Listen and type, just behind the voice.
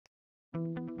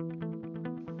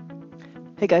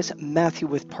Hey guys, Matthew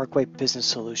with Parkway Business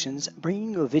Solutions,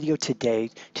 bringing you a video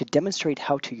today to demonstrate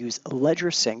how to use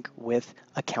Ledgersync with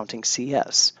Accounting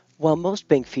CS. While most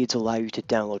bank feeds allow you to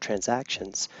download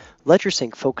transactions,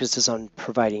 Ledgersync focuses on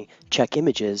providing check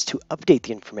images to update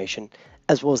the information,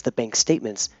 as well as the bank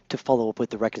statements to follow up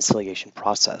with the reconciliation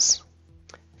process.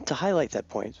 To highlight that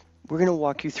point, we're going to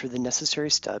walk you through the necessary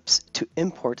steps to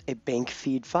import a bank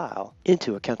feed file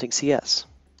into Accounting CS.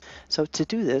 So to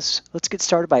do this, let's get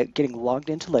started by getting logged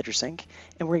into Ledgersync,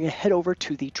 and we're going to head over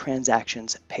to the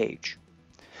Transactions page.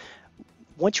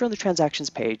 Once you're on the Transactions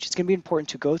page, it's going to be important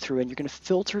to go through and you're going to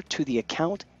filter to the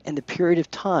account and the period of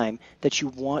time that you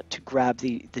want to grab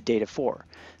the data for.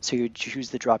 So you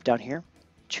choose the drop down here,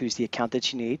 choose the account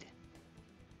that you need,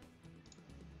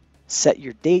 set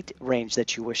your date range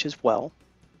that you wish as well,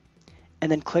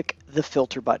 and then click the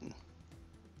Filter button.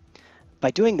 By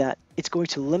doing that, it's going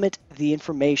to limit the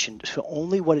information to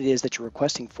only what it is that you're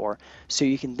requesting for, so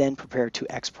you can then prepare to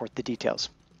export the details.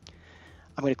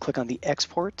 I'm going to click on the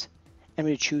Export, and I'm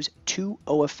going to choose to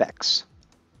OFX.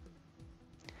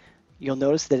 You'll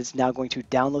notice that it's now going to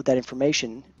download that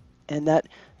information, and that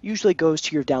usually goes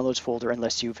to your Downloads folder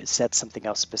unless you've set something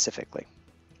else specifically.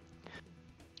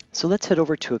 So let's head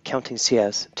over to Accounting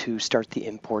CS to start the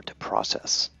import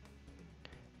process.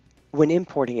 When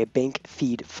importing a bank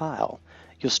feed file,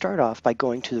 you'll start off by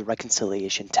going to the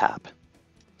Reconciliation tab.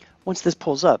 Once this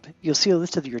pulls up, you'll see a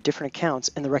list of your different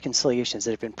accounts and the reconciliations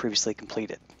that have been previously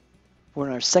completed. We're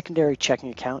in our secondary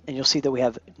checking account, and you'll see that we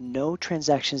have no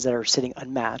transactions that are sitting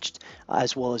unmatched,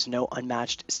 as well as no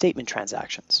unmatched statement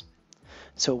transactions.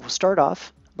 So we'll start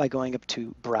off by going up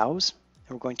to Browse,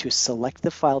 and we're going to select the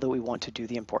file that we want to do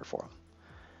the import for.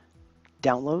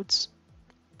 Downloads,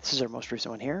 this is our most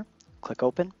recent one here. Click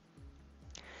Open.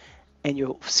 And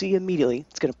you'll see immediately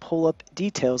it's going to pull up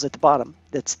details at the bottom.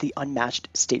 That's the unmatched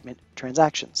statement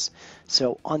transactions.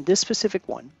 So on this specific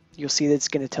one, you'll see that it's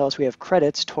going to tell us we have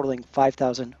credits totaling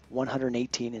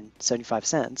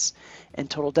 $5,118.75 and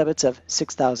total debits of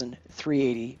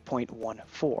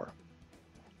 $6,380.14.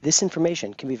 This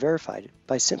information can be verified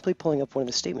by simply pulling up one of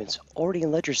the statements already in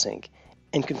Ledgersync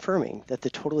and confirming that the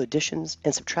total additions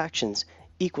and subtractions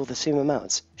equal the same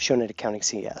amounts shown in Accounting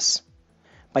CS.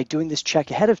 By doing this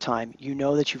check ahead of time, you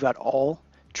know that you've got all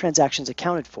transactions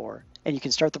accounted for, and you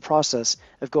can start the process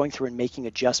of going through and making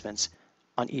adjustments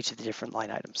on each of the different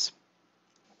line items.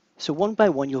 So one by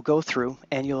one, you'll go through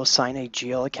and you'll assign a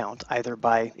GL account, either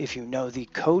by, if you know the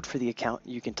code for the account,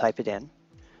 you can type it in,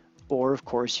 or of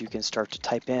course you can start to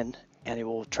type in and it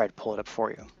will try to pull it up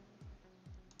for you.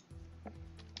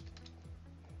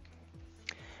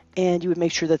 And you would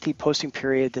make sure that the posting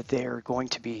period that they're going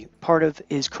to be part of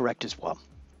is correct as well.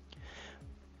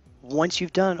 Once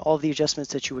you've done all the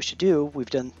adjustments that you wish to do, we've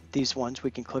done these ones,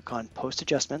 we can click on Post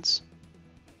Adjustments.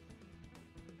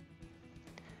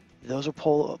 Those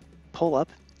will pull up,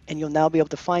 and you'll now be able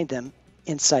to find them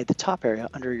inside the top area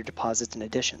under your deposits and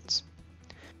additions.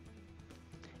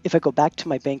 If I go back to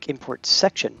my bank import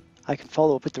section, I can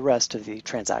follow up with the rest of the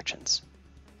transactions.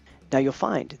 Now you'll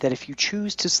find that if you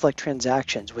choose to select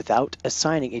transactions without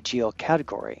assigning a GL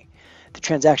category, the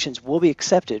transactions will be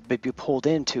accepted but be pulled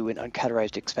into an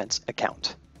uncategorized expense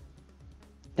account.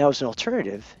 Now, as an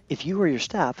alternative, if you or your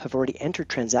staff have already entered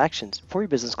transactions for your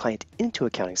business client into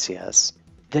Accounting CS,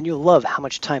 then you'll love how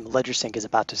much time Ledgersync is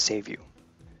about to save you.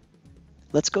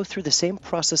 Let's go through the same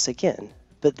process again,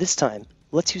 but this time,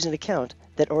 let's use an account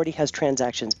that already has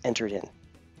transactions entered in.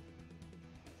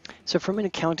 So from an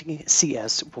Accounting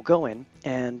CS, we'll go in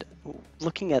and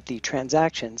looking at the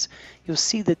transactions, you'll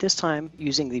see that this time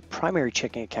using the primary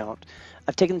checking account,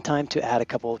 I've taken the time to add a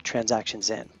couple of transactions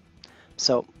in.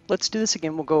 So let's do this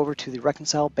again. We'll go over to the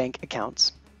Reconcile Bank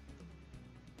Accounts.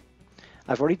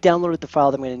 I've already downloaded the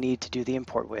file that I'm going to need to do the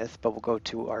import with, but we'll go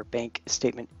to our bank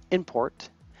statement import.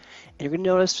 And you're going to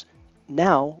notice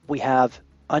now we have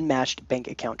unmatched bank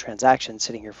account transactions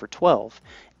sitting here for 12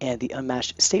 and the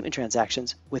unmatched statement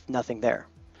transactions with nothing there.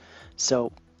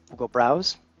 So we'll go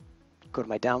Browse, go to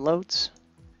my downloads,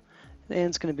 and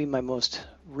it's going to be my most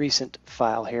recent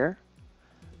file here.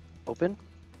 Open.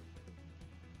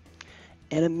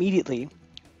 And immediately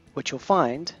what you'll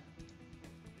find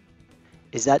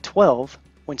is that 12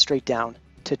 went straight down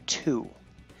to 2.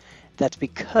 That's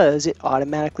because it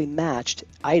automatically matched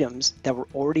items that were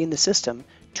already in the system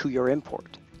to your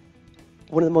import.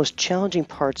 One of the most challenging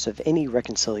parts of any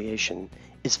reconciliation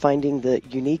is finding the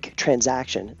unique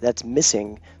transaction that's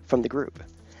missing from the group.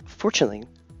 Fortunately,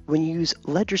 when you use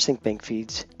Ledgersync bank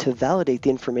feeds to validate the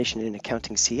information in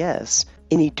Accounting CS,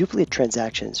 any duplicate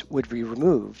transactions would be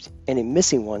removed and any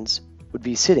missing ones would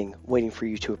be sitting waiting for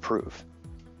you to approve.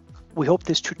 We hope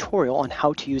this tutorial on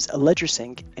how to use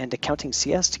Ledgersync and Accounting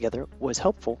CS together was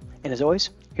helpful, and as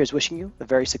always, here's wishing you a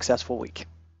very successful week.